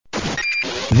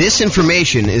This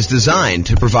information is designed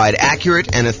to provide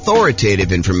accurate and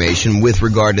authoritative information with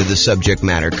regard to the subject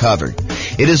matter covered.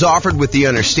 It is offered with the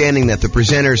understanding that the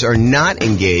presenters are not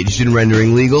engaged in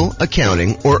rendering legal,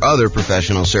 accounting, or other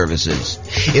professional services.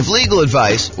 If legal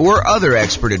advice or other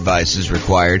expert advice is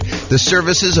required, the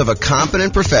services of a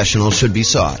competent professional should be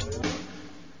sought.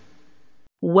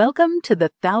 Welcome to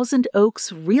the Thousand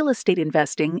Oaks Real Estate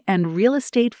Investing and Real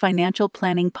Estate Financial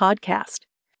Planning Podcast.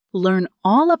 Learn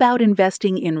all about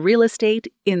investing in real estate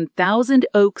in Thousand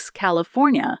Oaks,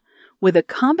 California, with a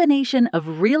combination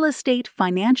of real estate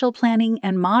financial planning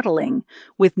and modeling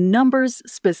with numbers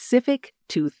specific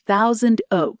to Thousand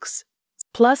Oaks,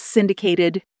 plus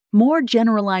syndicated, more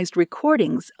generalized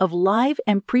recordings of live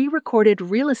and pre-recorded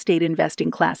real estate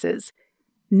investing classes,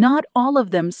 not all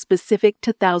of them specific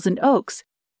to Thousand Oaks.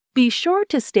 Be sure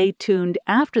to stay tuned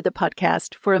after the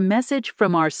podcast for a message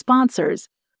from our sponsors.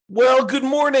 Well, good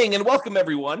morning and welcome,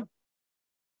 everyone.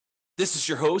 This is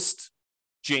your host,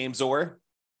 James Orr,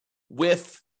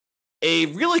 with a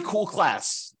really cool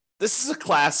class. This is a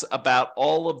class about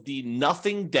all of the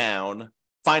nothing down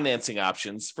financing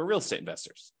options for real estate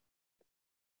investors.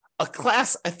 A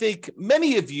class I think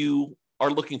many of you are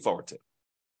looking forward to.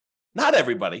 Not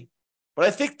everybody, but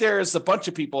I think there's a bunch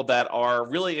of people that are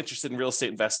really interested in real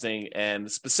estate investing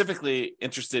and specifically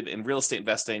interested in real estate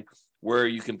investing where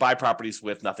you can buy properties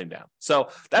with nothing down. So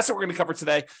that's what we're going to cover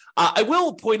today. I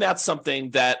will point out something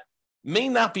that may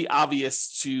not be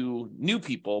obvious to new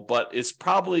people, but is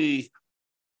probably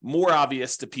more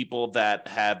obvious to people that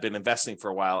have been investing for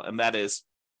a while. And that is,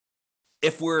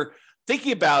 if we're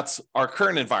thinking about our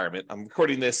current environment, I'm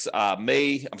recording this March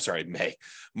 29th,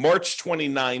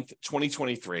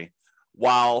 2023,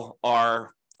 while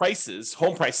our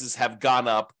home prices have gone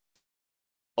up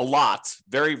a lot,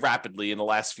 very rapidly in the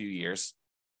last few years.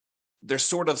 They're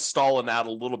sort of stalling out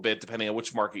a little bit, depending on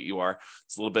which market you are.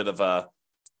 It's a little bit of a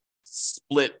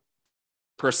split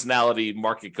personality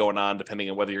market going on, depending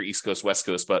on whether you're East Coast, West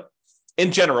Coast. But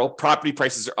in general, property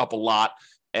prices are up a lot,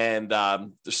 and they're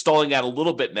stalling out a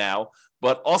little bit now.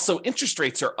 But also interest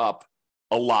rates are up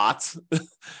a lot,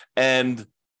 and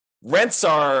rents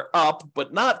are up,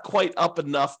 but not quite up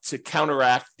enough to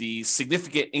counteract the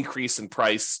significant increase in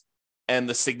price and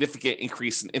the significant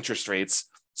increase in interest rates.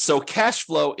 So cash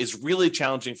flow is really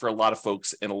challenging for a lot of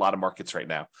folks in a lot of markets right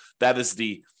now. That is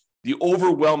the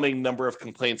overwhelming number of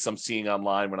complaints I'm seeing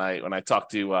online when I talk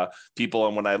to people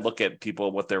and when I look at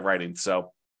people, what they're writing.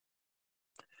 So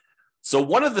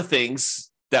one of the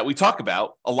things that we talk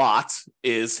about a lot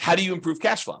is, how do you improve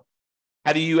cash flow?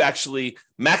 How do you actually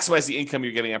maximize the income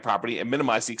you're getting on property and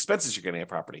minimize the expenses you're getting on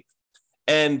property?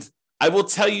 And I will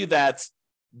tell you that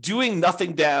doing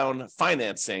nothing down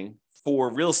financing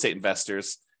for real estate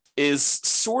investors is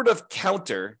sort of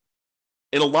counter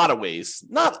in a lot of ways,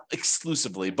 not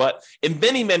exclusively, but in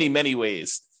many, many, many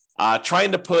ways.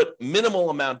 Trying to put minimal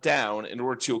amount down in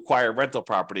order to acquire rental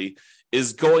property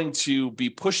is going to be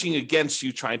pushing against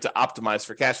you trying to optimize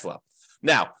for cash flow.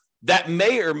 Now, that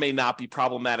may or may not be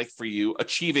problematic for you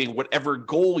achieving whatever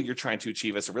goal you're trying to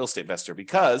achieve as a real estate investor,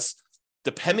 because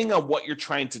depending on what you're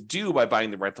trying to do by buying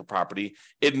the rental property,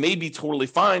 it may be totally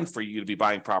fine for you to be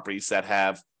buying properties that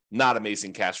have not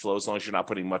amazing cash flow, as long as you're not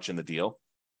putting much in the deal,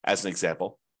 as an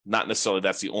example. Not necessarily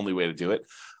that's the only way to do it.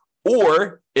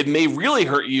 Or it may really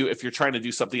hurt you if you're trying to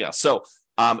do something else. So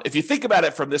if you think about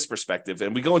it from this perspective,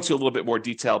 and we go into a little bit more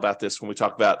detail about this when we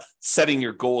talk about setting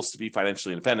your goals to be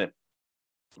financially independent,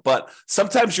 but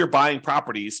sometimes you're buying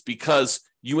properties because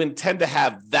you intend to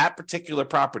have that particular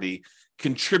property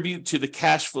contribute to the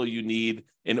cash flow you need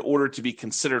in order to be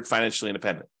considered financially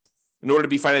independent. In order to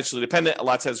be financially independent, a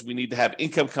lot of times we need to have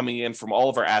income coming in from all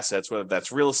of our assets, whether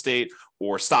that's real estate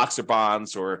or stocks or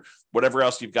bonds or whatever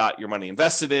else you've got your money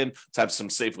invested in, to have some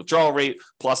safe withdrawal rate,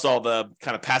 plus all the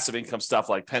kind of passive income stuff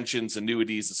like pensions,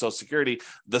 annuities, and Social Security.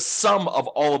 The sum of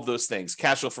all of those things,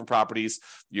 cash flow from properties,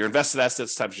 your invested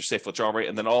assets times your safe withdrawal rate,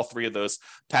 and then all three of those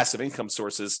passive income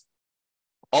sources,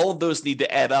 all of those need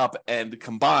to add up and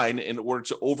combine in order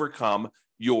to overcome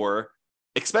your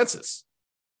expenses.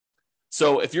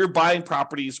 So if you're buying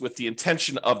properties with the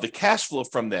intention of the cash flow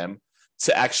from them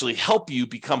to actually help you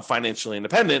become financially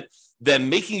independent, then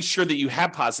making sure that you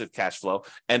have positive cash flow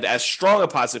and as strong a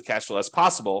positive cash flow as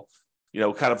possible,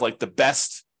 kind of like the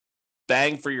best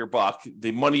bang for your buck,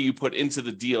 the money you put into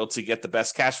the deal to get the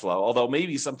best cash flow. Although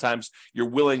maybe sometimes you're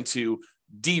willing to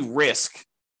de-risk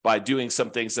by doing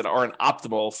some things that aren't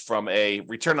optimal from a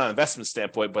return on investment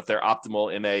standpoint, but they're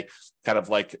optimal in a kind of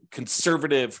like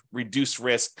conservative, reduced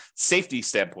risk safety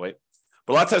standpoint.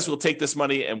 But a lot of times we'll take this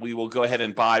money and we will go ahead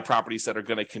and buy properties that are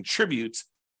going to contribute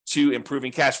to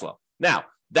improving cash flow. Now,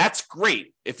 That's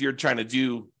great if you're trying to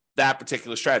do that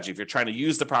particular strategy, if you're trying to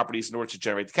use the properties in order to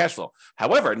generate the cash flow.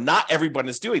 However, not everyone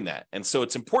is doing that. And so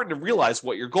it's important to realize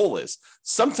what your goal is.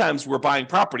 Sometimes we're buying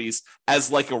properties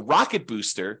as like a rocket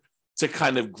booster to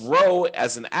kind of grow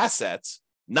as an asset,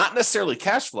 not necessarily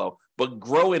cash flow, but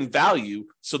grow in value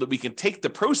so that we can take the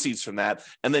proceeds from that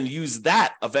and then use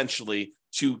that eventually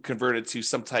to convert it to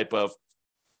some type of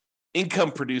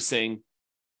income producing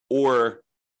or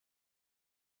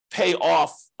pay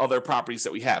off other properties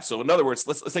that we have. So in other words,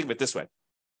 let's think of it this way.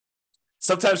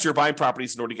 Sometimes you're buying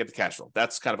properties in order to get the cash flow.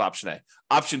 That's kind of option A.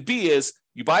 Option B is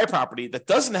you buy a property that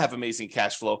doesn't have amazing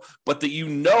cash flow, but that you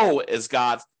know has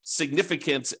got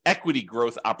significant equity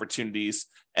growth opportunities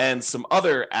and some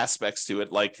other aspects to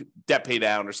it, like debt pay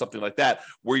down or something like that,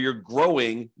 where you're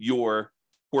growing your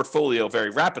portfolio very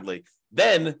rapidly.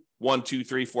 Then 1, 2,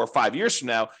 3, 4, 5 years from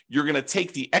now, you're going to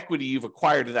take the equity you've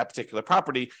acquired in that particular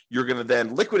property. You're going to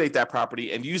then liquidate that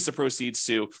property and use the proceeds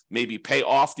to maybe pay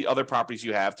off the other properties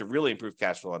you have to really improve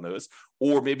cash flow on those.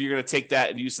 Or maybe you're going to take that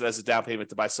and use it as a down payment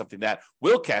to buy something that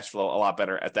will cash flow a lot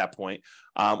better at that point.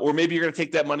 Or maybe you're going to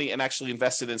take that money and actually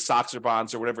invest it in stocks or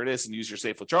bonds or whatever it is and use your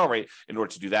safe withdrawal rate in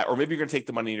order to do that. Or maybe you're going to take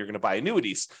the money and you're going to buy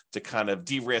annuities to kind of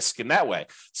de-risk in that way.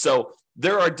 So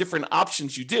there are different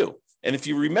options you do. And if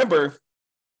you remember,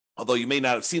 although you may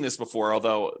not have seen this before,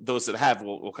 although those that have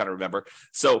will kind of remember.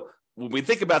 So when we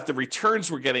think about the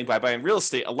returns we're getting by buying real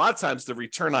estate, a lot of times the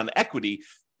return on equity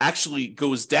actually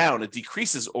goes down. It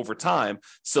decreases over time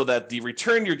so that the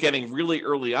return you're getting really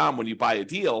early on when you buy a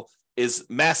deal is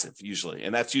massive usually.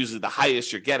 And that's usually the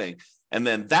highest you're getting. And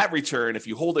then that return, if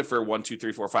you hold it for 1, 2,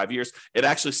 3, 4, 5 years, it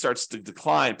actually starts to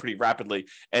decline pretty rapidly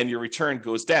and your return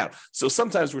goes down. So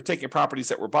sometimes we're taking properties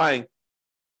that we're buying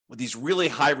with these really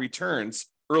high returns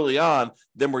early on,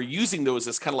 then we're using those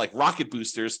as kind of like rocket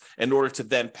boosters in order to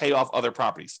then pay off other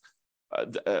properties.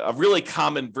 A really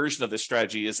common version of this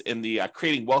strategy is in the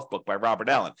Creating Wealth book by Robert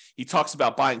Allen. He talks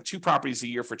about buying 2 properties a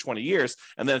year for 20 years,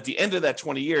 and then at the end of that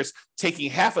 20 years,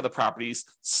 taking half of the properties,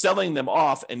 selling them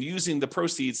off, and using the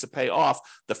proceeds to pay off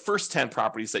the first 10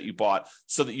 properties that you bought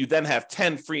so that you then have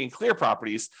 10 free and clear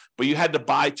properties, but you had to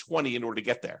buy 20 in order to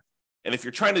get there. And if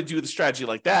you're trying to do the strategy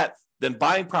like that, then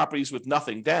buying properties with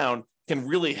nothing down can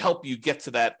really help you get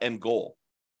to that end goal.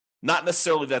 Not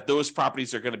necessarily that those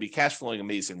properties are going to be cash flowing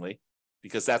amazingly,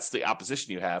 because that's the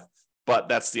opposition you have, but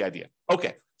that's the idea.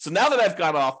 Okay, so now that I've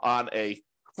gone off on a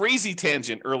crazy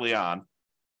tangent early on,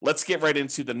 let's get right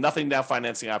into the nothing down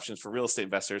financing options for real estate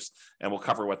investors, and we'll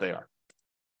cover what they are.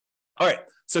 All right,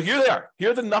 so here they are.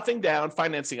 Here are the nothing down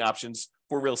financing options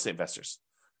for real estate investors.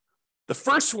 The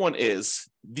first one is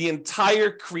the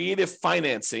entire creative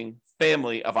financing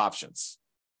family of options.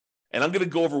 And I'm going to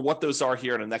go over what those are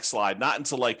here in the next slide, not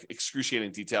into like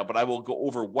excruciating detail, but I will go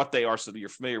over what they are so that you're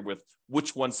familiar with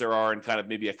which ones there are and kind of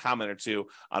maybe a comment or two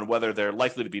on whether they're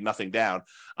likely to be nothing down.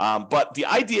 But the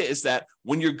idea is that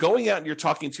when you're going out and you're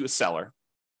talking to a seller,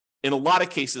 in a lot of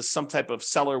cases, some type of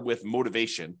seller with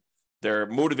motivation, they're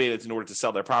motivated in order to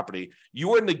sell their property,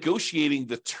 you are negotiating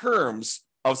the terms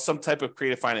of some type of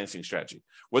creative financing strategy.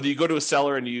 Whether you go to a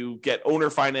seller and you get owner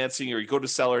financing, or you go to a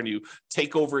seller and you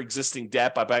take over existing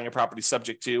debt by buying a property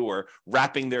subject to or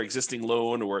wrapping their existing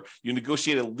loan, or you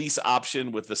negotiate a lease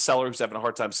option with the seller who's having a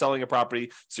hard time selling a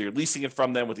property, so you're leasing it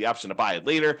from them with the option to buy it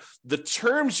later. The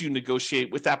terms you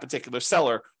negotiate with that particular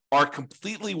seller are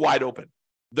completely wide open.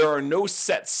 There are no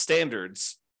set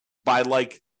standards by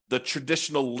like the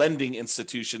traditional lending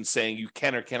institutions saying you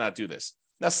can or cannot do this.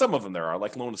 Now, some of them there are,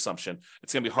 like loan assumption.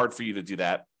 It's going to be hard for you to do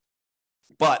that.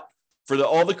 But for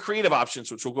all the creative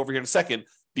options, which we'll go over here in a second,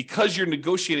 because you're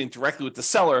negotiating directly with the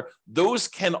seller, those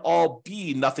can all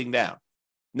be nothing down.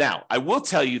 Now, I will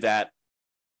tell you that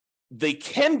they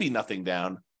can be nothing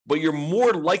down, but you're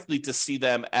more likely to see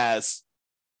them as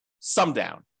some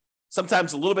down.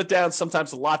 Sometimes a little bit down,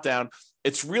 sometimes a lot down.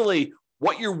 It's really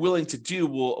what you're willing to do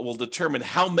will determine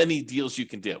how many deals you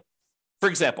can do. For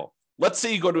example, let's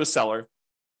say you go to a seller,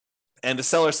 and the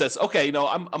seller says, okay,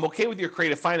 I'm okay with your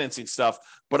creative financing stuff,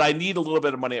 but I need a little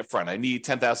bit of money up front. I need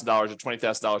 $10,000 or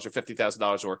 $20,000 or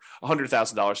 $50,000 or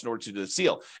 $100,000 in order to do this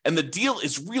deal. And the deal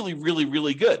is really, really,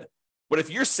 really good. But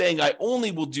if you're saying I only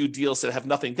will do deals that have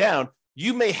nothing down,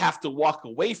 you may have to walk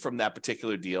away from that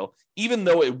particular deal, even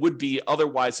though it would be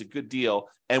otherwise a good deal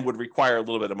and would require a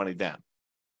little bit of money down.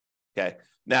 Okay.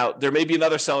 Now, there may be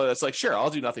another seller that's like, sure, I'll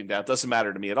do nothing down. It doesn't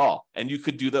matter to me at all. And you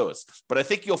could do those. But I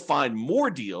think you'll find more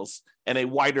deals and a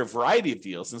wider variety of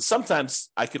deals. And sometimes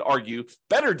I could argue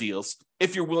better deals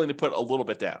if you're willing to put a little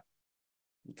bit down.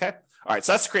 Okay. All right.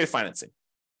 So that's creative financing.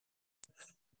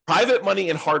 Private money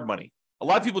and hard money. A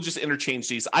lot of people just interchange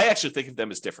these. I actually think of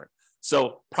them as different.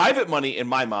 So private money, in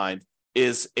my mind,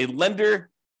 is a lender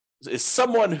is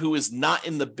someone who is not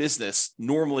in the business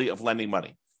normally of lending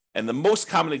money. And the most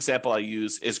common example I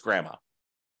use is grandma.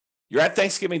 You're at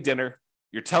Thanksgiving dinner.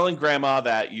 You're telling grandma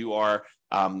that you are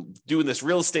doing this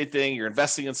real estate thing. You're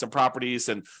investing in some properties,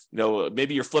 and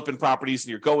maybe you're flipping properties, and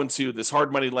you're going to this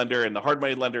hard money lender, and the hard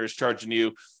money lender is charging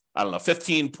you,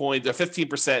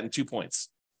 15% and 2 points.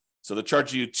 So they're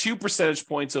charging you 2 percentage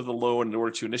points of the loan in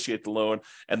order to initiate the loan,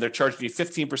 and they're charging you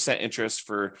 15% interest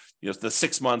for the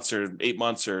 6 months or 8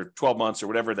 months or 12 months or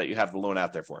whatever that you have the loan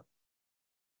out there for.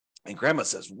 And grandma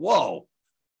says, "Whoa,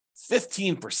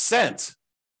 15%.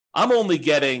 I'm only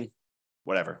getting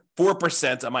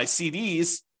 4% on my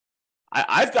CDs.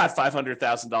 I've got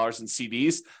 $500,000 in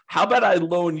CDs. How about I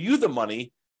loan you the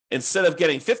money instead of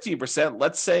getting 15%?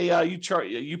 Let's say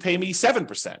you pay me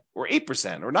 7% or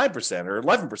 8% or 9% or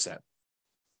 11%."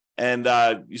 And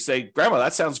you say, "Grandma,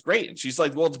 that sounds great." And she's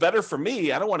like, "Well, it's better for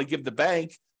me. I don't want to give the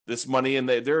bank this money, and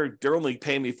they're only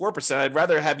paying me 4%. I'd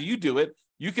rather have you do it.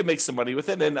 You can make some money with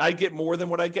it, and I get more than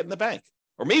what I get in the bank."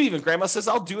 Or maybe even grandma says,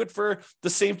 "I'll do it for the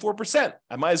same 4%.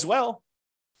 I might as well."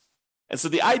 And so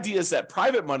the idea is that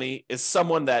private money is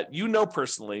someone that you know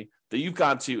personally, that you've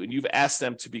gone to, and you've asked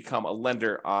them to become a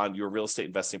lender on your real estate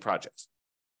investing projects.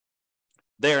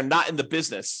 They are not in the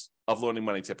business of loaning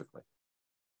money typically.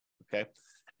 Okay.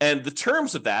 And the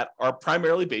terms of that are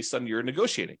primarily based on your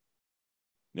negotiating.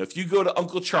 If you go to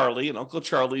Uncle Charlie, and Uncle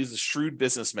Charlie is a shrewd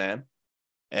businessman,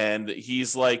 and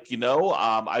he's like,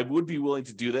 I would be willing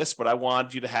to do this, but I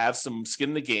want you to have some skin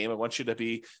in the game. I want you to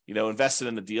be, invested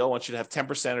in the deal. I want you to have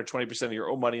 10% or 20% of your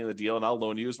own money in the deal, and I'll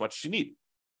loan you as much as you need.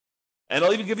 And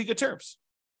I'll even give you good terms.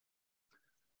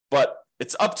 But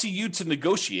it's up to you to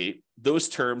negotiate those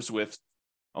terms with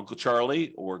Uncle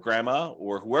Charlie or grandma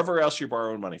or whoever else you're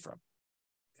borrowing money from.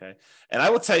 Okay. And I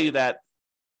will tell you that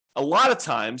a lot of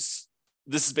times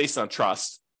this is based on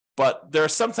trust. But there are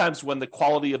some times when the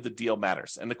quality of the deal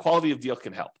matters, and the quality of deal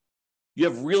can help. You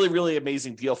have really, really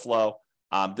amazing deal flow.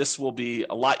 This will be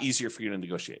a lot easier for you to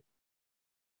negotiate.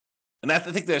 And I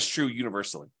think that's true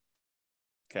universally,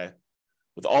 okay,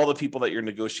 with all the people that you're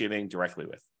negotiating directly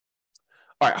with.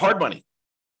 All right, hard money.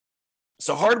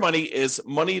 So hard money is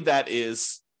money that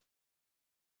is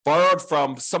borrowed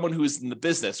from someone who is in the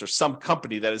business, or some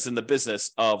company that is in the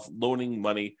business of loaning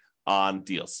money on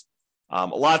deals. A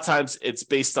lot of times it's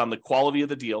based on the quality of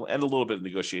the deal and a little bit of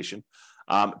negotiation.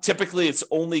 Typically, it's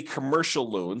only commercial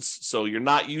loans, so you're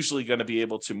not usually going to be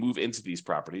able to move into these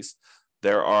properties.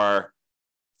 There are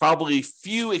probably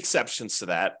few exceptions to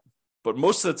that, but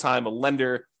most of the time, a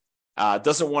lender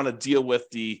doesn't want to deal with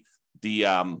the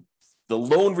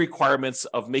loan requirements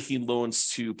of making loans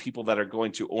to people that are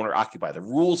going to own or occupy. The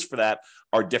rules for that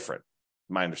are different,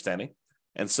 my understanding,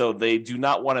 and so they do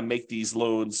not want to make these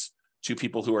loans to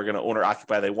people who are going to own or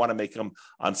occupy. They want to make them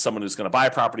on someone who's going to buy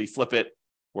a property, flip it,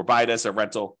 or buy it as a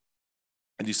rental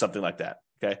and do something like that.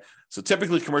 Okay. So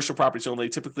typically commercial properties only,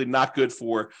 typically not good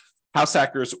for house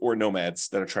hackers or nomads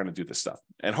that are trying to do this stuff.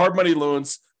 And hard money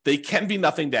loans, they can be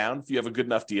nothing down if you have a good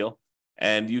enough deal,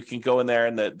 and you can go in there,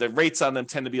 and the rates on them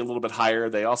tend to be a little bit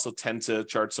higher. They also tend to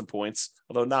charge some points,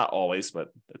 although not always, but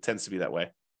it tends to be that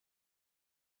way.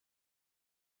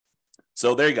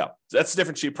 So there you go. That's the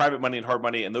difference between private money and hard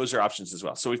money, and those are options as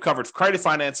well. So we've covered credit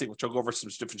financing, which I'll go over some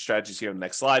different strategies here in the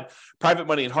next slide. Private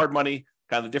money and hard money,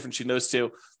 kind of the difference between those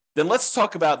two. Then let's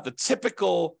talk about the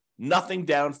typical nothing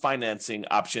down financing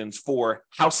options for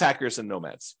house hackers and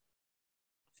nomads.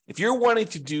 If you're wanting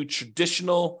to do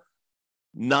traditional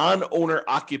non-owner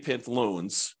occupant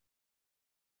loans,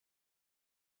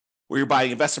 where you're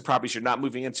buying investment properties, you're not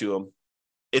moving into them,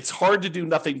 it's hard to do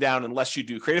nothing down unless you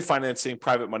do creative financing,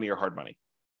 private money, or hard money.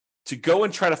 To go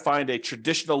and try to find a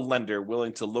traditional lender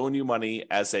willing to loan you money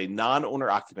as a non-owner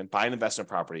occupant, buy an investment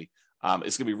property,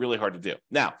 is going to be really hard to do.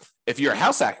 Now, if you're a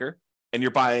house hacker and you're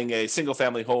buying a single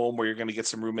family home where you're going to get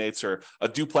some roommates, or a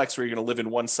duplex where you're going to live in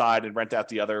one side and rent out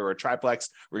the other, or a triplex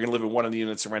where you're going to live in one of the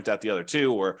units and rent out the other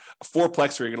two, or a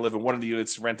fourplex where you're going to live in one of the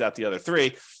units and rent out the other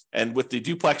three. And with the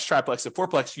duplex, triplex, and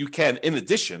fourplex, you can, in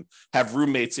addition, have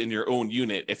roommates in your own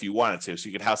unit if you wanted to. So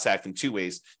you can house hack in two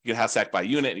ways. You can house hack by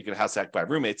unit, and you can house hack by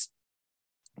roommates.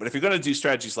 But if you're going to do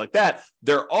strategies like that,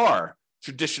 there are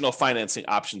traditional financing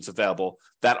options available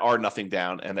that are nothing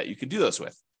down and that you can do those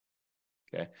with.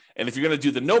 Okay. And if you're going to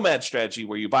do the nomad strategy,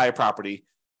 where you buy a property,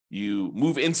 you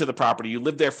move into the property, you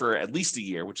live there for at least a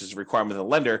year, which is a requirement of the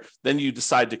lender, then you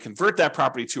decide to convert that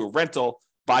property to a rental,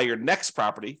 buy your next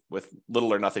property with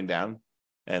little or nothing down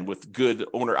and with good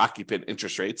owner-occupant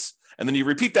interest rates. And then you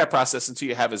repeat that process until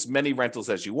you have as many rentals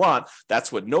as you want.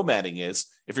 That's what nomading is.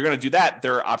 If you're going to do that,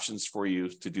 there are options for you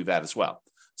to do that as well.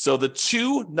 So the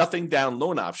two nothing down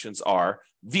loan options are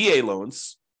VA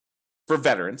loans for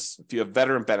veterans. If you have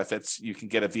veteran benefits, you can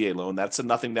get a VA loan. That's a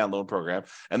nothing down loan program.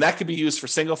 And that could be used for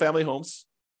single family homes.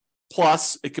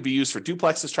 Plus, it could be used for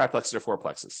duplexes, triplexes, or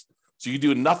fourplexes. So you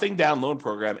do a nothing down loan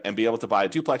program and be able to buy a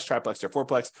duplex, triplex, or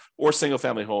fourplex, or single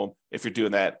family home if you're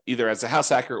doing that either as a house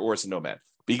hacker or as a nomad.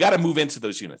 But you got to move into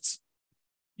those units.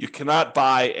 You cannot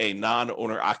buy a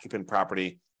non-owner occupant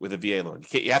property with a VA loan.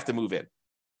 You have to move in.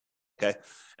 Okay.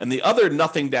 And the other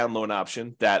nothing down loan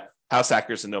option that house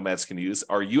hackers and nomads can use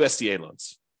are USDA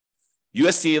loans.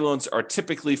 USDA loans are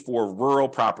typically for rural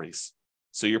properties.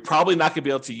 So you're probably not going to be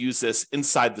able to use this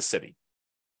inside the city.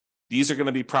 These are going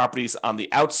to be properties on the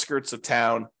outskirts of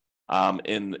town,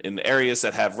 in areas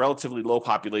that have relatively low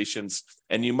populations,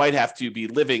 and you might have to be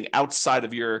living outside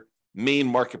of your main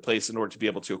marketplace in order to be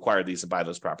able to acquire these and buy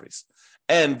those properties.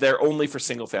 And they're only for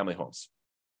single family homes.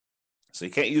 So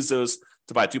you can't use those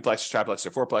to buy duplex, triplex,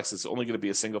 or fourplex. It's only going to be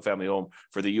a single family home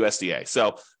for the USDA.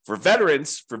 So for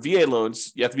veterans, for VA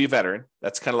loans, you have to be a veteran.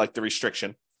 That's kind of like the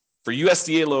restriction. For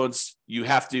USDA loans, you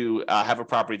have to have a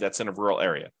property that's in a rural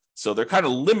area. So they're kind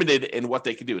of limited in what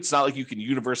they can do. It's not like you can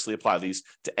universally apply these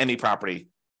to any property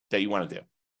that you want to do.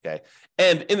 Okay.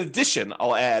 And in addition,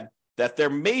 I'll add that there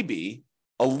may be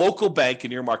a local bank in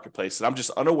your marketplace that I'm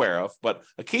just unaware of, but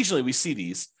occasionally we see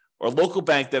these, or a local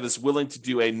bank that is willing to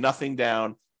do a nothing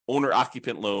down owner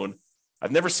occupant loan.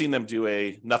 I've never seen them do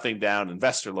a nothing down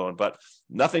investor loan, but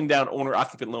nothing down owner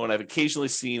occupant loan. I've occasionally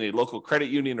seen a local credit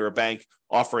union or a bank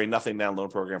offer a nothing down loan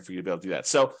program for you to be able to do that.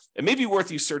 So it may be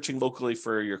worth you searching locally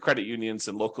for your credit unions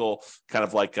and local kind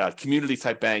of like community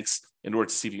type banks in order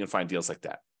to see if you can find deals like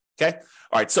that. Okay.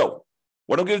 All right. So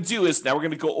what I'm going to do is now we're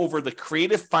going to go over the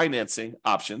creative financing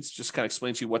options, just kind of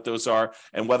explain to you what those are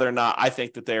and whether or not I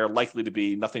think that they are likely to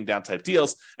be nothing down type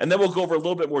deals. And then we'll go over a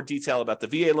little bit more detail about the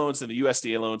VA loans and the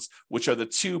USDA loans, which are the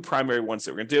two primary ones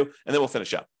that we're going to do. And then we'll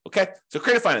finish up. Okay. So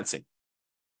creative financing.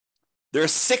 There are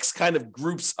 6 kind of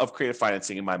groups of creative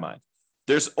financing in my mind.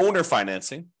 There's owner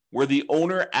financing, where the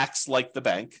owner acts like the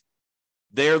bank.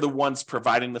 They're the ones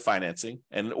providing the financing.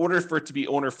 And in order for it to be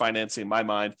owner financing, in my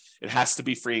mind, it has to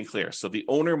be free and clear. So the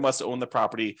owner must own the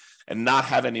property and not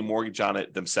have any mortgage on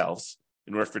it themselves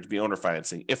in order for it to be owner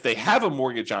financing. If they have a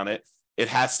mortgage on it, it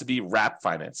has to be wrap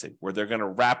financing, where they're going to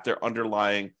wrap their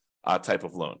underlying type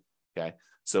of loan. Okay.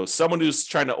 So someone who's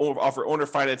trying to offer owner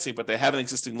financing, but they have an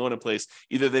existing loan in place,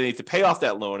 either they need to pay off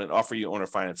that loan and offer you owner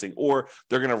financing, or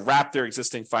they're going to wrap their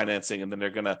existing financing and then they're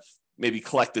going to maybe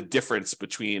collect the difference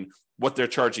between what they're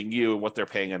charging you and what they're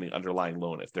paying on the underlying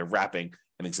loan if they're wrapping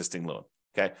an existing loan.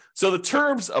 Okay. So the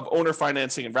terms of owner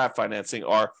financing and wrap financing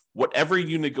are whatever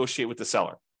you negotiate with the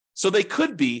seller. So they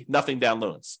could be nothing down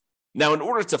loans. Now, in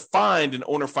order to find an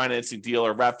owner financing deal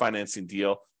or wrap financing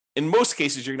deal, in most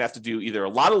cases, you're going to have to do either a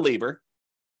lot of labor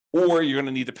or you're going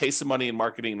to need to pay some money in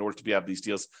marketing in order to have these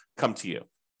deals come to you.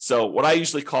 So what I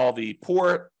usually call the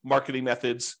poor marketing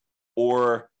methods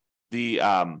or the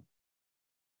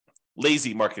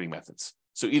lazy marketing methods.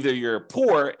 So either you're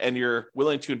poor and you're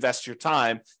willing to invest your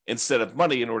time instead of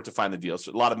money in order to find the deals.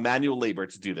 So a lot of manual labor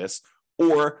to do this,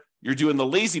 or you're doing the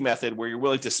lazy method where you're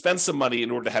willing to spend some money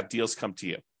in order to have deals come to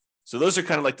you. So those are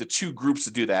kind of like the two groups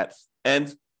to do that.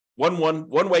 And one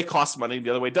way costs money and the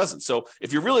other way doesn't. So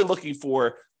if you're really looking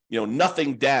for,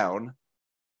 nothing down,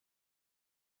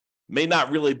 may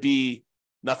not really be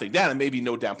nothing down. It may be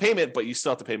no down payment, but you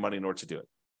still have to pay money in order to do it.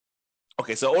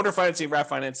 Okay, so owner financing, wrap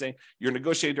financing, you're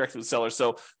negotiating directly with the seller.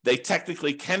 So they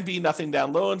technically can be nothing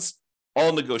down loans,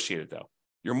 all negotiated though.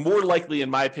 You're more likely, in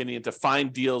my opinion, to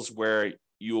find deals where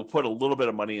you will put a little bit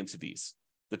of money into these.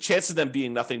 The chance of them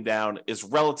being nothing down is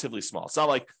relatively small. It's not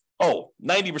like,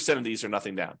 90% of these are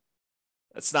nothing down.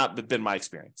 That's not been my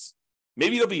experience.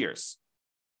 Maybe it'll be yours.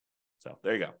 So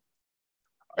there you go. All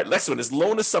right, next one is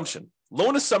loan assumption.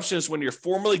 Loan assumption is when you're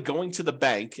formally going to the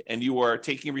bank and you are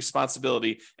taking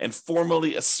responsibility and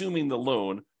formally assuming the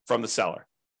loan from the seller.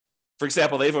 For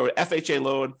example, they have an FHA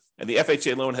loan and the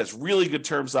FHA loan has really good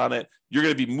terms on it. You're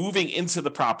going to be moving into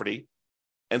the property.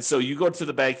 And so you go to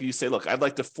the bank and you say, look, I'd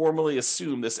like to formally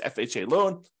assume this FHA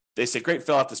loan. They say, great,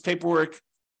 fill out this paperwork.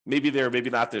 Maybe there,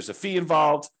 maybe not. There's a fee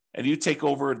involved. And you take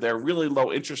over their really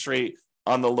low interest rate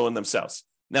on the loan themselves.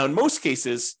 Now, in most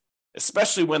cases,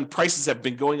 especially when prices have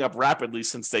been going up rapidly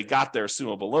since they got their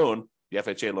assumable loan, the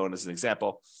FHA loan is an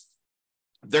example,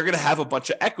 they're going to have a bunch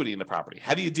of equity in the property.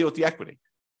 How do you deal with the equity?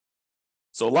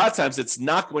 So a lot of times it's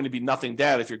not going to be nothing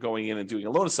down if you're going in and doing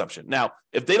a loan assumption. Now,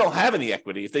 if they don't have any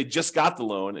equity, if they just got the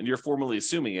loan and you're formally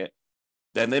assuming it,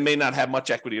 then they may not have much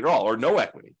equity at all or no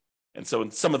equity. And so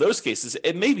in some of those cases,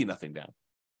 it may be nothing down.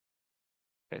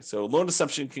 Okay, so loan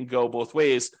assumption can go both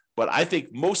ways, but I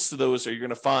think most of those are you're going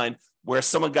to find where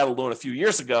someone got a loan a few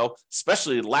years ago,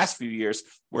 especially the last few years,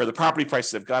 where the property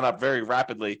prices have gone up very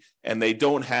rapidly and they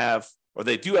don't have, or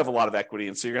they do have a lot of equity.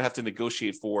 And so you're going to have to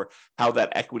negotiate for how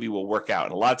that equity will work out.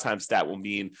 And a lot of times that will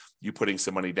mean you putting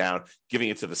some money down, giving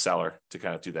it to the seller to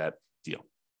kind of do that deal.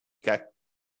 Okay.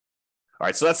 All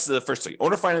right. So that's the first thing: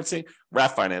 owner financing,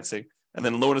 RAF financing, and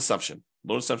then loan assumption.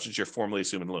 Loan assumption is you're formally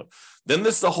assuming the loan. Then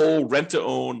there's the whole rent to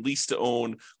own,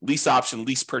 lease option,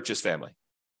 lease purchase family,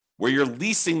 where you're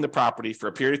leasing the property for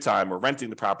a period of time or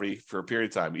renting the property for a period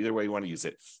of time, either way you want to use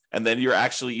it. And then you're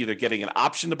actually either getting an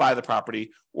option to buy the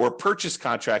property or a purchase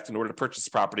contract in order to purchase the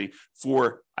property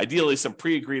for ideally some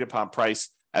pre-agreed upon price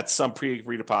at some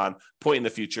pre-agreed upon point in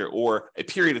the future, or a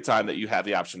period of time that you have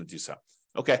the option to do so.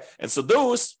 Okay. And so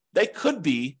those, they could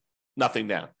be nothing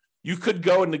down. You could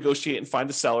go and negotiate and find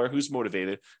a seller who's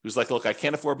motivated, who's like, look, I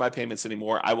can't afford my payments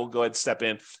anymore. I will go ahead and step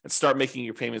in and start making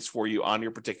your payments for you on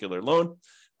your particular loan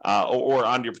or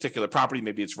on your particular property.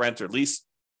 Maybe it's rent or lease.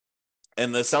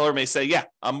 And the seller may say, yeah,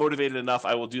 I'm motivated enough.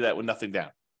 I will do that with nothing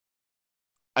down.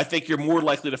 I think you're more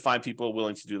likely to find people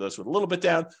willing to do those with a little bit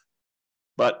down,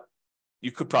 but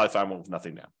you could probably find one with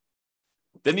nothing down.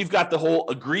 Then you've got the whole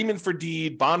agreement for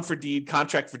deed, bond for deed,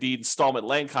 contract for deed, installment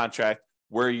land contract,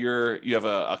 where you have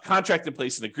a contract in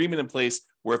place, an agreement in place,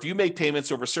 where if you make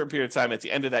payments over a certain period of time, at the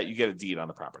end of that, you get a deed on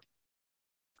the property.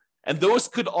 And those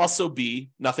could also be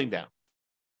nothing down.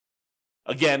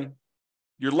 Again,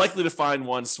 you're likely to find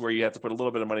ones where you have to put a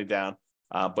little bit of money down,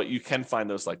 but you can find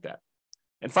those like that.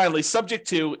 And finally, subject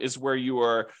to is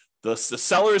where the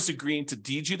seller is agreeing to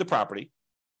deed you the property,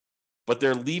 but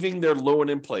they're leaving their loan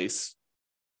in place,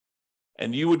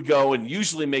 and you would go and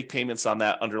usually make payments on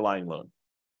that underlying loan.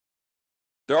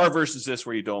 There are versions of this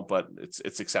where you don't, but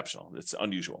it's exceptional. It's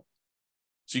unusual.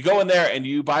 So you go in there and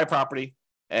you buy a property,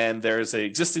 and there's an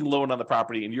existing loan on the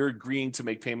property, and you're agreeing to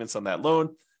make payments on that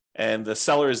loan, and the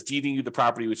seller is deeding you the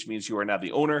property, which means you are now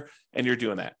the owner, and you're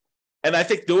doing that. And I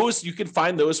think those, you can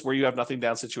find those where you have nothing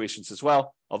down situations as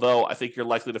well, although I think you're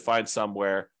likely to find some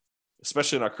where,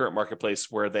 especially in our current marketplace,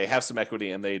 where they have some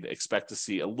equity and they'd expect to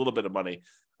see a little bit of money.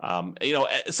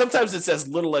 Sometimes it's as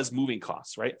little as moving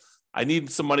costs, right? I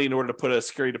need some money in order to put a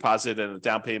security deposit and a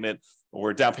down payment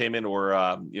or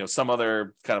some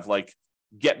other kind of like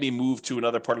get me moved to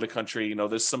another part of the country.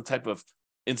 There's some type of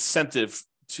incentive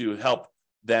to help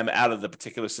them out of the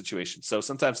particular situation. So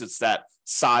sometimes it's that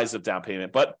size of down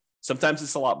payment, but sometimes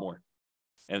it's a lot more,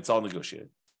 and it's all negotiated.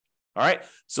 All right.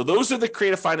 So those are the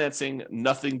creative financing,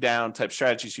 nothing down type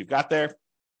strategies you've got there.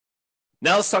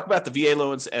 Now let's talk about the VA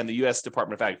loans and the U.S.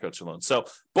 Department of Agriculture loans. So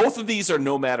both of these are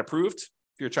Nomad approved.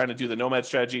 If you're trying to do the Nomad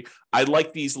strategy, I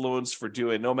like these loans for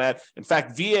doing Nomad. In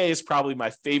fact, VA is probably my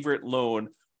favorite loan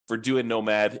for doing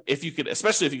Nomad,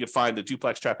 especially if you could find the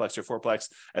duplex, triplex, or fourplex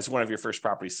as one of your first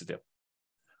properties to do.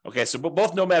 Okay, so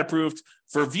both Nomad approved.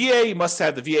 For VA, you must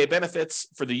have the VA benefits.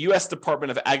 For the U.S.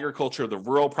 Department of Agriculture, the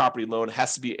rural property loan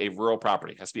has to be a rural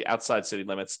property, has to be outside city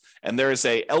limits. And there is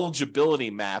a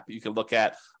eligibility map you can look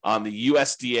at on the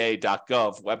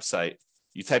USDA.gov website.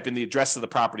 You type in the address of the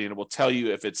property and it will tell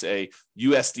you if it's a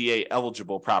USDA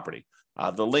eligible property.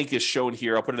 The link is shown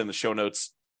here. I'll put it in the show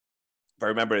notes if I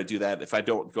remember to do that. If I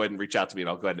don't, go ahead and reach out to me and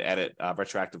I'll go ahead and add it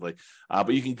retroactively. But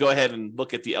you can go ahead and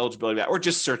look at the eligibility map or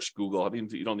just search Google. I mean,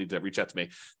 you don't need to reach out to me.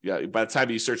 By the time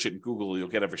you search it in Google, you'll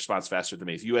get a response faster than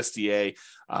me. It's USDA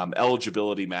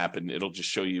eligibility map, and it'll just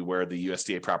show you where the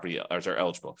USDA property are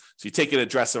eligible. So you take an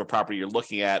address of a property you're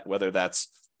looking at, whether that's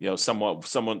some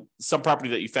property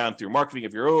that you found through marketing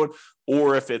of your own,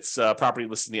 or if it's property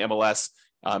listed in the MLS,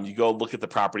 you go look at the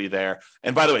property there.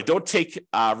 And by the way, don't take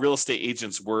real estate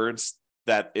agents' words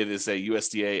that it is a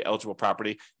USDA eligible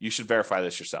property. You should verify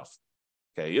this yourself.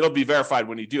 Okay, it'll be verified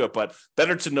when you do it, but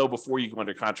better to know before you go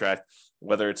under contract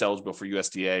whether it's eligible for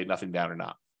USDA, nothing down or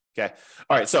not. Okay.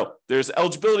 All right. So there's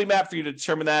eligibility map for you to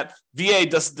determine that.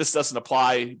 This doesn't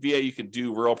apply. VA, you can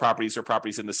do rural properties or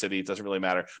properties in the city. It doesn't really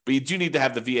matter. But you do need to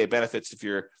have the VA benefits if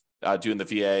you're doing the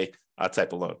VA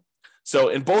type of loan. So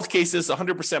in both cases,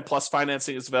 100% plus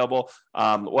financing is available.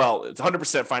 It's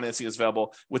 100% financing is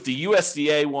available. With the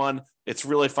USDA one, it's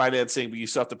really financing, but you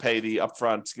still have to pay the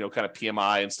upfront, kind of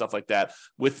PMI and stuff like that.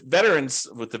 With veterans,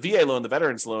 with the VA loan, the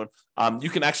veterans loan,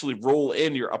 you can actually roll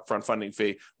in your upfront funding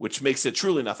fee, which makes it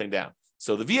truly nothing down.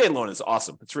 So the VA loan is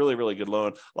awesome. It's really, really good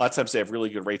loan. A lot of times they have really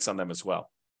good rates on them as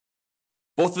well.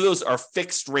 Both of those are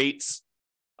fixed rates.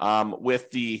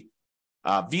 With the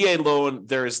VA loan,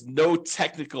 there is no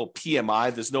technical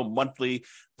PMI. There's no monthly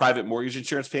private mortgage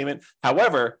insurance payment.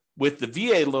 However, With the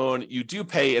VA loan, you do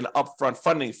pay an upfront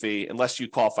funding fee unless you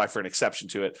qualify for an exception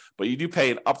to it, but you do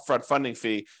pay an upfront funding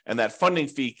fee, and that funding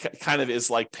fee kind of is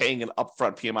like paying an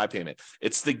upfront PMI payment.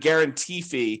 It's the guarantee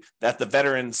fee that the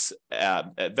Veterans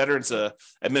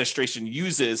Administration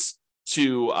uses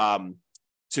to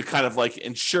kind of like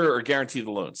insure or guarantee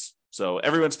the loans. So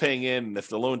everyone's paying in, and if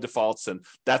the loan defaults, and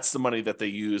that's the money that they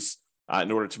use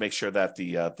in order to make sure that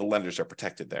the lenders are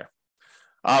protected there.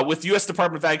 With U.S.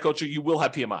 Department of Agriculture, you will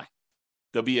have PMI.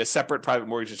 There'll be a separate private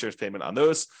mortgage insurance payment on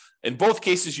those. In both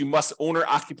cases, you must own or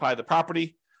occupy the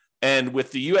property. And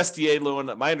with the USDA loan,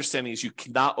 my understanding is you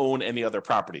cannot own any other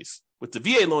properties. With the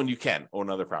VA loan, you can own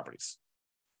other properties.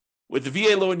 With the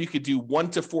VA loan, you could do 1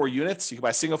 to 4 units. You can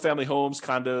buy single-family homes,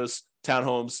 condos,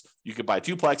 townhomes. You could buy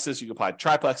duplexes. You could buy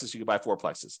triplexes. You could buy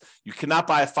fourplexes. You cannot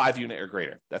buy a 5-unit or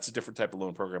greater. That's a different type of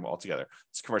loan program altogether.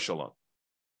 It's a commercial loan.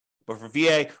 But for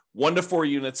VA, 1 to 4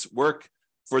 units work.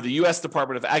 For the U.S.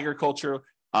 Department of Agriculture,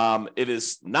 it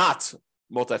is not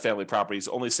multifamily properties,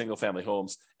 only single-family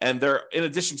homes. And there, in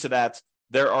addition to that,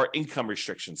 there are income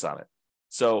restrictions on it.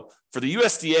 So for the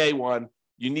USDA one,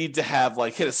 you need to have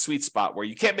hit a sweet spot where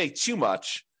you can't make too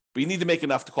much, but you need to make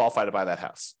enough to qualify to buy that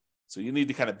house. So you need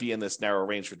to kind of be in this narrow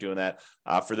range for doing that.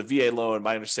 For the VA loan,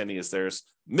 my understanding is there's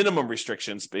minimum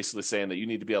restrictions, basically saying that you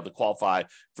need to be able to qualify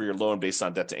for your loan based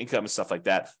on debt to income and stuff like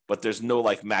that. But there's no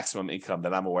maximum income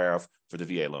that I'm aware of for the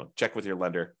VA loan. Check with your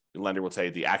lender. Your lender will tell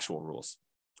you the actual rules.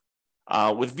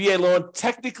 With VA loan,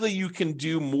 technically you can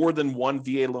do more than one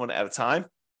VA loan at a time.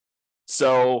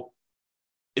 So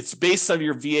it's based on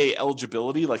your VA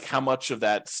eligibility, like how much of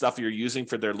that stuff you're using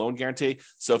for their loan guarantee.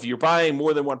 So if you're buying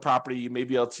more than one property, you may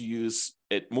be able to use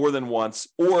it more than once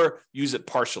or use it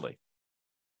partially.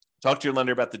 Talk to your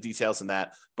lender about the details in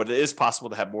that, but it is possible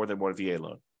to have more than one VA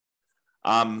loan.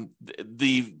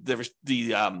 The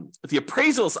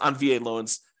appraisals on VA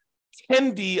loans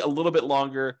can be a little bit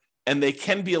longer, and they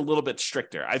can be a little bit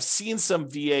stricter. I've seen some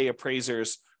VA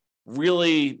appraisers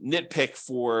really nitpick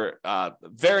for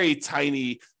very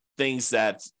tiny things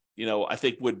that I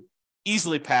think would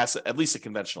easily pass at least a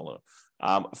conventional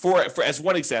loan. For as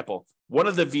one example, one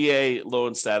of the VA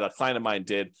loans that a client of mine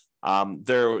did,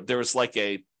 there was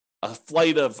a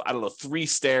flight of 3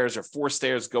 stairs or 4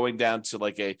 stairs going down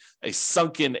to a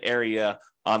sunken area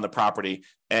on the property,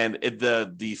 and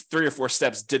the 3 or 4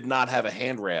 steps did not have a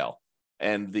handrail,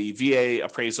 and the VA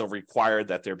appraisal required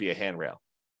that there be a handrail,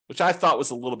 which I thought was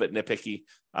a little bit nitpicky,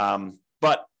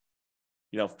 but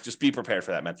just be prepared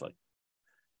for that mentally.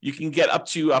 You can get up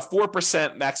to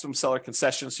 4% maximum seller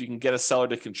concession, so you can get a seller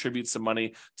to contribute some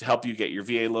money to help you get your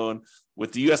VA loan.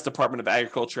 With the U.S. Department of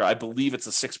Agriculture, I believe it's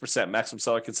a 6% maximum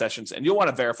seller concessions, and you'll want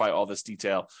to verify all this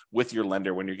detail with your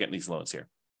lender when you're getting these loans here.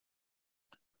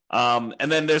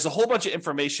 And then there's a whole bunch of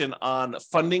information on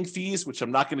funding fees, which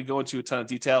I'm not going to go into a ton of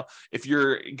detail. If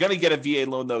you're going to get a VA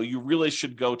loan, though, you really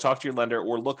should go talk to your lender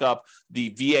or look up the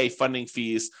VA funding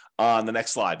fees on the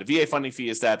next slide. The VA funding fee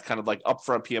is that kind of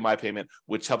upfront PMI payment,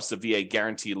 which helps the VA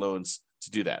guarantee loans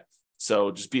to do that.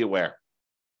 So just be aware.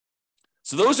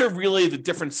 So those are really the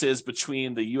differences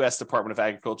between the U.S. Department of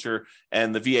Agriculture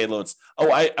and the VA loans.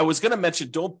 Oh, I was going to mention,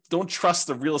 don't trust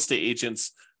the real estate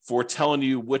agents for telling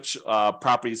you which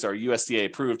properties are USDA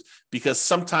approved, because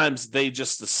sometimes they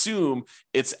just assume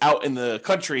it's out in the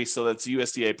country, so that's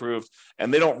USDA approved,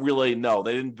 and they don't really know.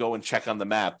 They didn't go and check on the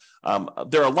map.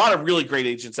 There are a lot of really great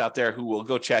agents out there who will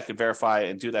go check and verify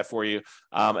and do that for you.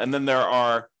 And then there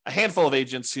are a handful of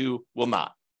agents who will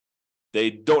not. They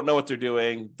don't know what they're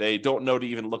doing. They don't know to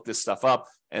even look this stuff up.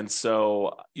 And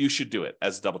so you should do it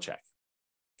as a double check.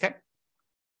 Okay.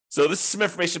 So this is some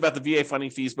information about the VA funding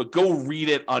fees, but go read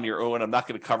it on your own. I'm not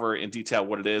going to cover in detail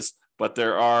what it is, but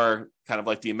there are kind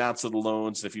of the amounts of the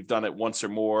loans, if you've done it once or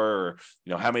more, or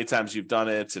how many times you've done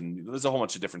it. And there's a whole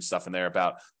bunch of different stuff in there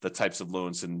about the types of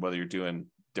loans and whether you're doing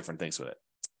different things with it.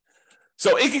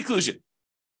 So in conclusion,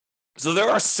 there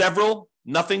are several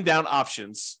nothing down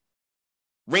options,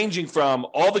 ranging from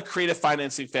all the creative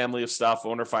financing family of stuff,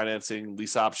 owner financing,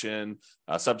 lease option,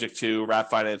 subject to, wrap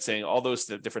financing, all those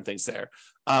different things there,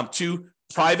 to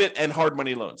private and hard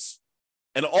money loans.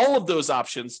 And all of those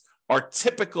options are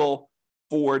typical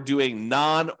for doing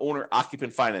non-owner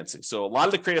occupant financing. So a lot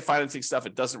of the creative financing stuff,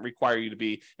 it doesn't require you to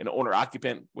be an owner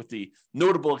occupant, with the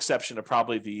notable exception of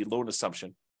probably the loan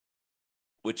assumption,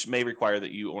 which may require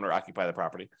that you owner occupy the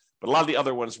property. But a lot of the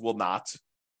other ones will not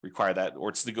require that, or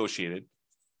it's negotiated.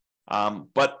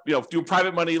 But do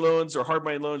private money loans or hard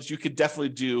money loans, you could definitely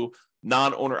do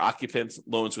non-owner occupant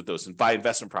loans with those and buy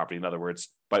investment property. In other words,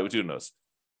 by doing those.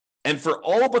 And for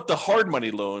all but the hard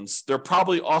money loans, they're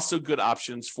probably also good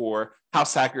options for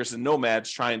house hackers and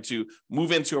nomads trying to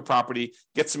move into a property,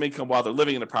 get some income while they're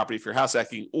living in the property if you're house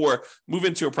hacking, or move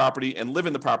into a property and live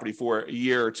in the property for a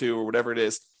year or two or whatever it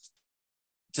is,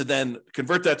 to then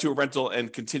convert that to a rental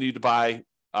and continue to buy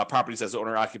properties as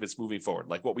owner occupants moving forward,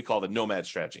 like what we call the nomad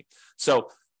strategy. So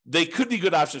they could be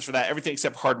good options for that, everything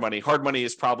except hard money. Hard money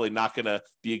is probably not going to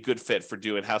be a good fit for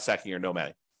doing house hacking or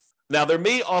nomading. Now, there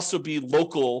may also be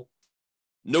local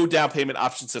no down payment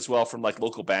options as well from like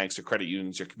local banks or credit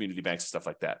unions or community banks and stuff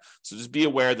like that. So just be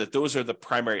aware that those are the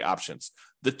primary options.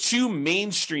 The two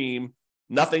mainstream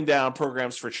nothing down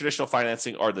programs for traditional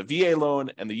financing are the VA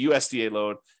loan and the USDA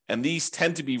loan. And these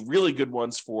tend to be really good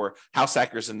ones for house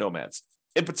hackers and nomads.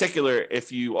 In particular,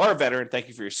 if you are a veteran, thank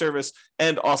you for your service.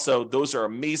 And also, those are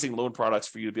amazing loan products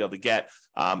for you to be able to get,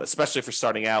 especially for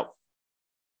starting out.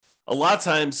 A lot of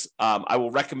times, I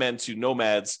will recommend to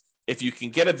nomads, if you can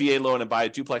get a VA loan and buy a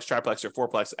duplex, triplex, or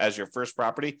fourplex as your first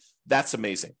property, that's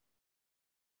amazing.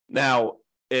 Now,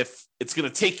 if it's going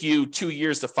to take you 2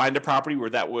 years to find a property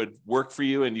where that would work for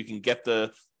you and you can get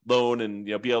the loan and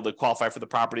be able to qualify for the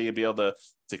property and be able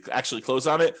to actually close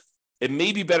on it, it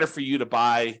may be better for you to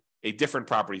buy a different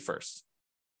property first.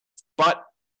 But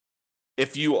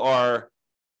if you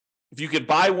could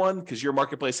buy one because your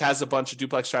marketplace has a bunch of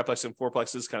duplex, triplex, and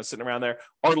fourplexes kind of sitting around there,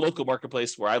 our local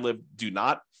marketplace where I live do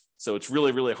not. So it's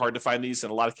really, really hard to find these.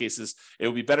 In a lot of cases, it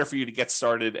would be better for you to get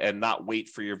started and not wait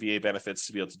for your VA benefits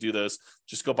to be able to do those.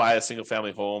 Just go buy a single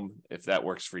family home if that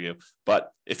works for you.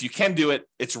 But if you can do it,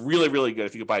 it's really, really good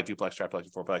if you can buy a duplex, triplex,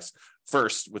 and fourplex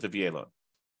first with a VA loan.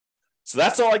 So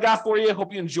that's all I got for you.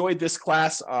 Hope you enjoyed this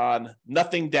class on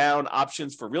nothing down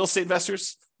options for real estate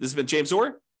investors. This has been James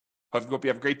Orr. Hope you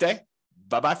have a great day.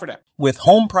 Bye-bye for now. With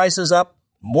home prices up,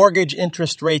 mortgage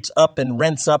interest rates up, and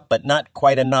rents up, but not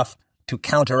quite enough to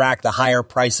counteract the higher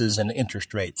prices and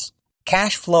interest rates,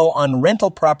 cash flow on rental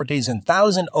properties in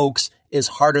Thousand Oaks is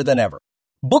harder than ever.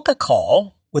 Book a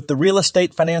call with the Real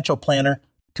Estate Financial Planner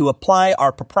to apply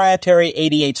our proprietary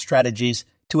 88 strategies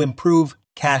to improve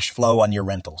cash flow on your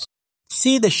rentals.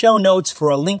 See the show notes for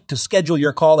a link to schedule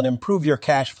your call and improve your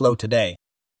cash flow today.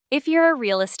 If you're a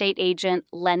real estate agent,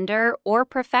 lender, or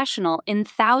professional in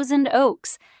Thousand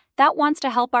Oaks that wants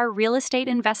to help our real estate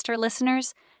investor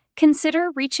listeners,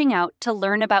 consider reaching out to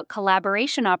learn about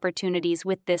collaboration opportunities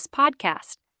with this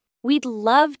podcast. We'd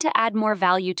love to add more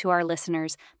value to our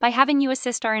listeners by having you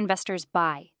assist our investors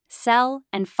buy, sell,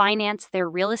 and finance their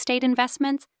real estate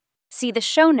investments. See the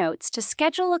show notes to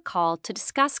schedule a call to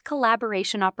discuss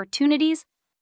collaboration opportunities